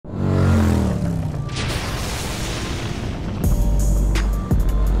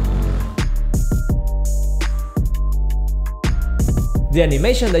The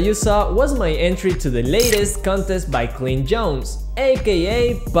animation that you saw was my entry to the latest contest by Clint Jones,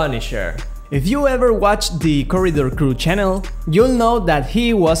 aka Punisher. If you ever watched the Corridor Crew channel, you'll know that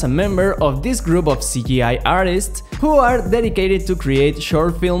he was a member of this group of CGI artists who are dedicated to create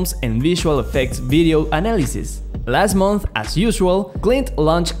short films and visual effects video analysis. Last month, as usual, Clint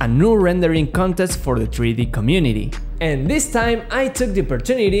launched a new rendering contest for the 3D community. And this time I took the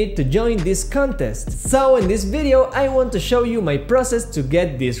opportunity to join this contest. So in this video I want to show you my process to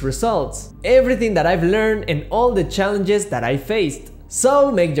get these results. Everything that I've learned and all the challenges that I faced.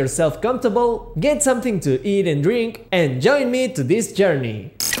 So make yourself comfortable, get something to eat and drink, and join me to this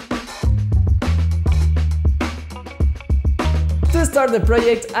journey. To start the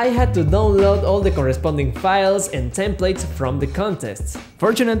project, I had to download all the corresponding files and templates from the contests.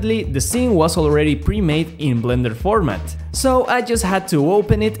 Fortunately, the scene was already pre-made in Blender format, so I just had to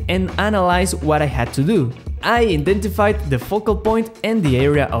open it and analyze what I had to do. I identified the focal point and the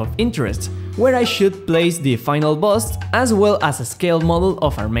area of interest, where I should place the final boss, as well as a scale model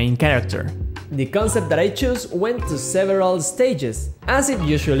of our main character. The concept that I chose went to several stages, as it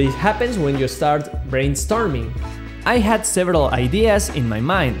usually happens when you start brainstorming. I had several ideas in my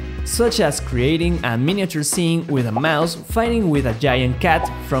mind, such as creating a miniature scene with a mouse fighting with a giant cat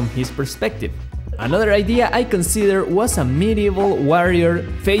from his perspective. Another idea I considered was a medieval warrior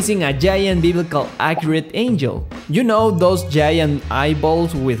facing a giant biblical accurate angel. You know, those giant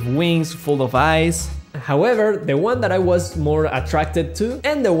eyeballs with wings full of eyes? However, the one that I was more attracted to,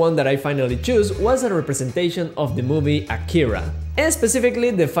 and the one that I finally chose, was a representation of the movie Akira. And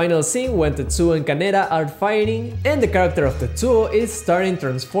specifically, the final scene when Tetsuo and Kaneda are fighting, and the character of Tetsuo is starting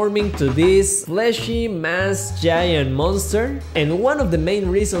transforming to this fleshy, masked giant monster. And one of the main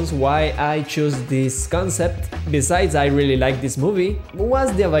reasons why I chose this concept, besides I really like this movie,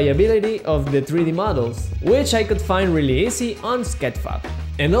 was the availability of the 3D models, which I could find really easy on Sketchfab.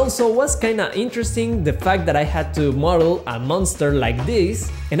 And also was kinda interesting the fact that I had to model a monster like this,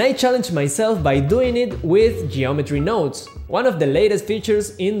 and I challenged myself by doing it with geometry nodes, one of the latest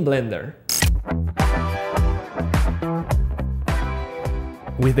features in Blender.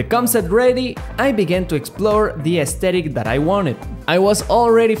 With the concept ready, I began to explore the aesthetic that I wanted. I was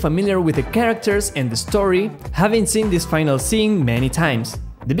already familiar with the characters and the story, having seen this final scene many times.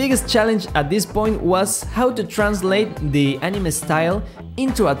 The biggest challenge at this point was how to translate the anime style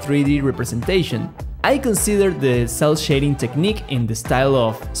into a 3D representation. I considered the cel shading technique in the style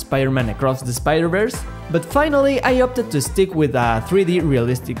of Spider-Man Across the Spider-Verse, but finally I opted to stick with a 3D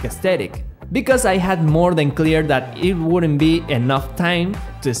realistic aesthetic, because I had more than clear that it wouldn't be enough time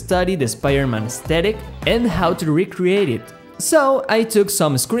to study the Spider-Man aesthetic and how to recreate it. So I took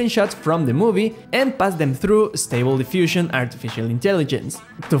some screenshots from the movie and passed them through Stable Diffusion Artificial Intelligence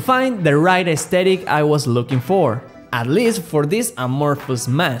to find the right aesthetic I was looking for, at least for this amorphous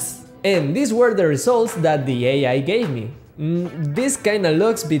mass. And these were the results that the AI gave me. This kinda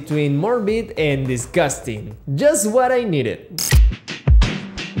looks between morbid and disgusting. Just what I needed.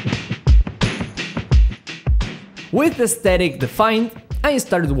 With the aesthetic defined, I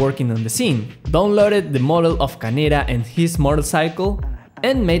started working on the scene, downloaded the model of Kaneda and his motorcycle,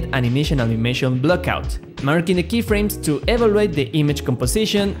 and made an initial animation blockout, marking the keyframes to evaluate the image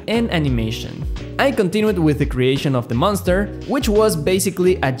composition and animation. I continued with the creation of the monster, which was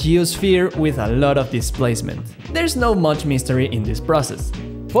basically a geosphere with a lot of displacement. There's no much mystery in this process.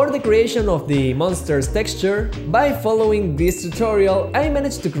 For the creation of the monster's texture, by following this tutorial, I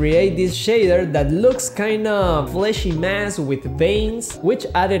managed to create this shader that looks kinda fleshy mass with veins, which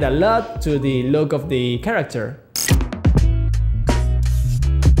added a lot to the look of the character.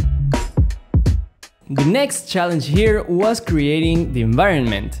 The next challenge here was creating the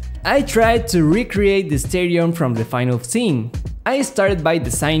environment. I tried to recreate the stadium from the final scene. I started by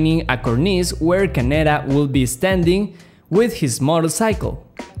designing a cornice where Kaneda will be standing with his motorcycle.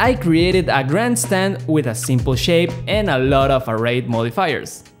 I created a grandstand with a simple shape and a lot of arrayed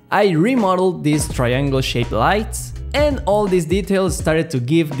modifiers. I remodeled these triangle-shaped lights, and all these details started to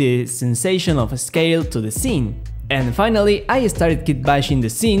give the sensation of scale to the scene. And finally, I started kit bashing the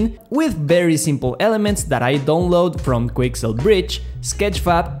scene with very simple elements that I download from Quixel Bridge,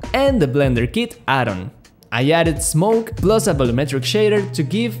 Sketchfab, and the Blender Kit add-on. I added smoke plus a volumetric shader to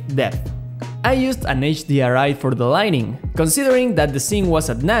give depth. I used an HDRI for the lighting. Considering that the scene was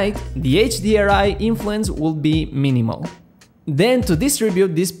at night, the HDRI influence would be minimal. Then to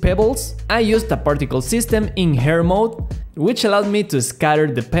distribute these pebbles, I used a particle system in hair mode, which allowed me to scatter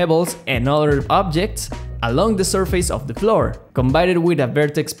the pebbles and other objects along the surface of the floor. Combined with a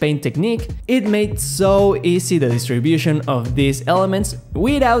vertex paint technique, it made so easy the distribution of these elements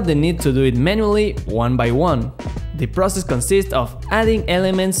without the need to do it manually one by one. The process consists of adding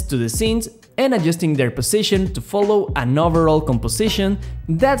elements to the scenes and adjusting their position to follow an overall composition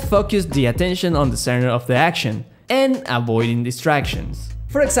that focused the attention on the center of the action and avoiding distractions.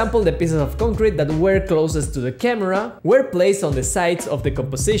 For example, the pieces of concrete that were closest to the camera were placed on the sides of the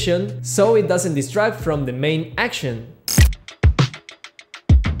composition so it doesn't distract from the main action.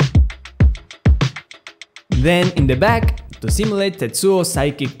 Then in the back, to simulate Tetsuo's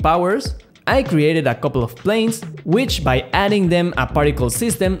psychic powers, I created a couple of planes, which by adding them a particle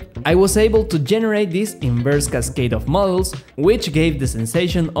system, I was able to generate this inverse cascade of models, which gave the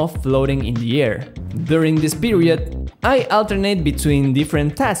sensation of floating in the air. During this period, I alternate between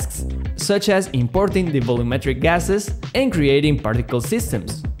different tasks, such as importing the volumetric gases and creating particle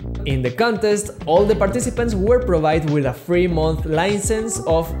systems. In the contest, all the participants were provided with a free month license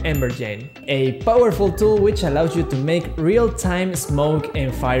of Embergen, a powerful tool which allows you to make real-time smoke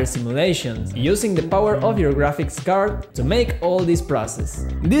and fire simulations, using the power of your graphics card to make all this process.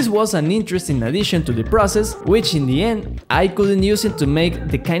 This was an interesting addition to the process, which in the end, I couldn't use it to make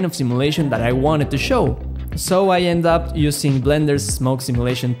the kind of simulation that I wanted to show. So I ended up using Blender's smoke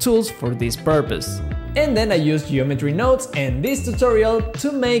simulation tools for this purpose. And then I used geometry nodes and this tutorial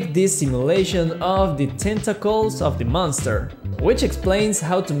to make this simulation of the tentacles of the monster, which explains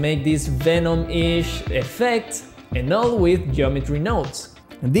how to make this venom-ish effect, and all with geometry nodes.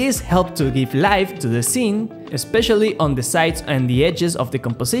 This helped to give life to the scene, especially on the sides and the edges of the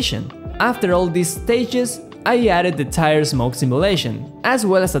composition. After all these stages, I added the tire smoke simulation, as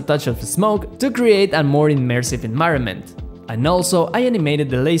well as a touch of smoke to create a more immersive environment. And also I animated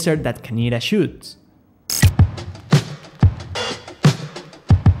the laser that Kaneda shoots.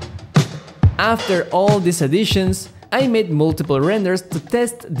 After all these additions, I made multiple renders to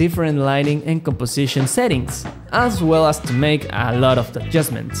test different lighting and composition settings, as well as to make a lot of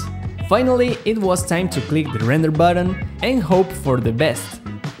adjustments. Finally, it was time to click the render button and hope for the best.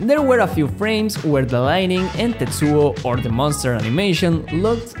 There were a few frames where the lighting and Tetsuo or the monster animation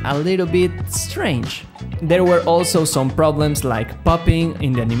looked a little bit strange. There were also some problems like popping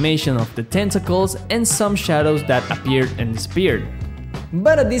in the animation of the tentacles and some shadows that appeared and disappeared.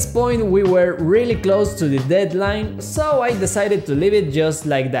 But at this point we were really close to the deadline, so I decided to leave it just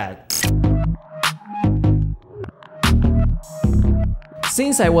like that.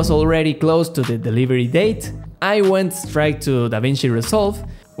 Since I was already close to the delivery date, I went straight to DaVinci Resolve,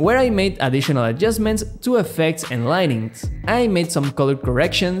 where I made additional adjustments to effects and lightings. I made some color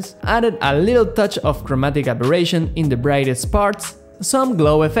corrections, added a little touch of chromatic aberration in the brightest parts, some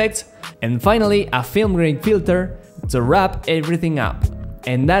glow effects, and finally a film grain filter to wrap everything up.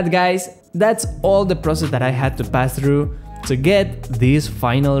 And that, guys, that's all the process that I had to pass through to get this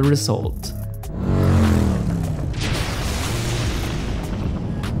final result.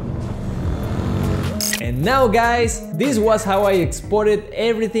 And now, guys, this was how I exported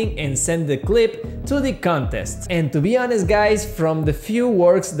everything and sent the clip to the contest. And to be honest, guys, from the few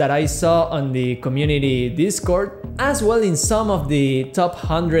works that I saw on the community Discord, as well in some of the top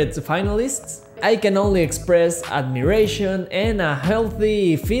 100 finalists, I can only express admiration and a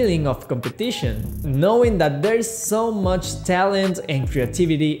healthy feeling of competition, knowing that there's so much talent and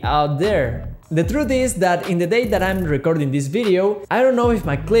creativity out there. The truth is that in the day that I'm recording this video, I don't know if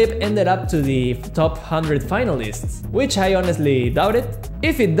my clip ended up to the top 100 finalists, which I honestly doubt it.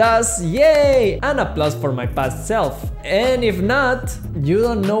 If it does, yay! An applause for my past self. And if not, you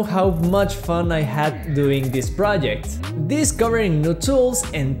don't know how much fun I had doing this project. Discovering new tools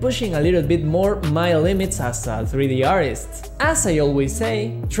and pushing a little bit more my limits as a 3D artist. As I always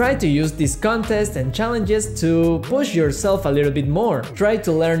say, try to use these contests and challenges to push yourself a little bit more. Try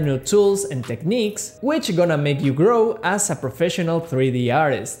to learn new tools and techniques, which gonna make you grow as a professional 3D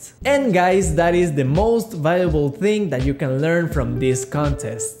artist. And guys, that is the most valuable thing that you can learn from these contests.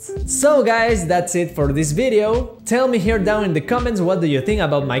 So guys, that's it for this video. Tell me here down in the comments, what do you think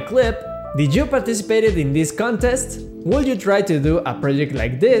about my clip? Did you participate in this contest? Would you try to do a project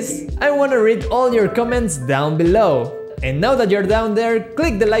like this? I wanna read all your comments down below. And now that you're down there,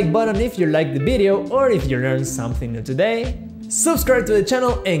 click the like button if you liked the video or if you learned something new today. Subscribe to the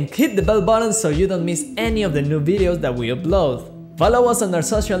channel and hit the bell button so you don't miss any of the new videos that we upload. Follow us on our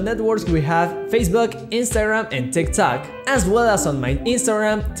social networks. We have Facebook, Instagram and TikTok, as well as on my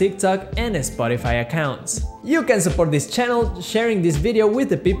Instagram, TikTok and Spotify accounts. You can support this channel sharing this video with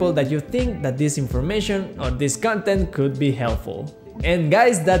the people that you think that this information or this content could be helpful. And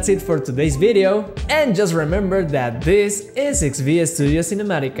guys, that's it for today's video, and just remember that this is Exvia Studio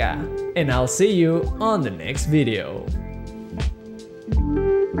Cinematica, and I'll see you on the next video.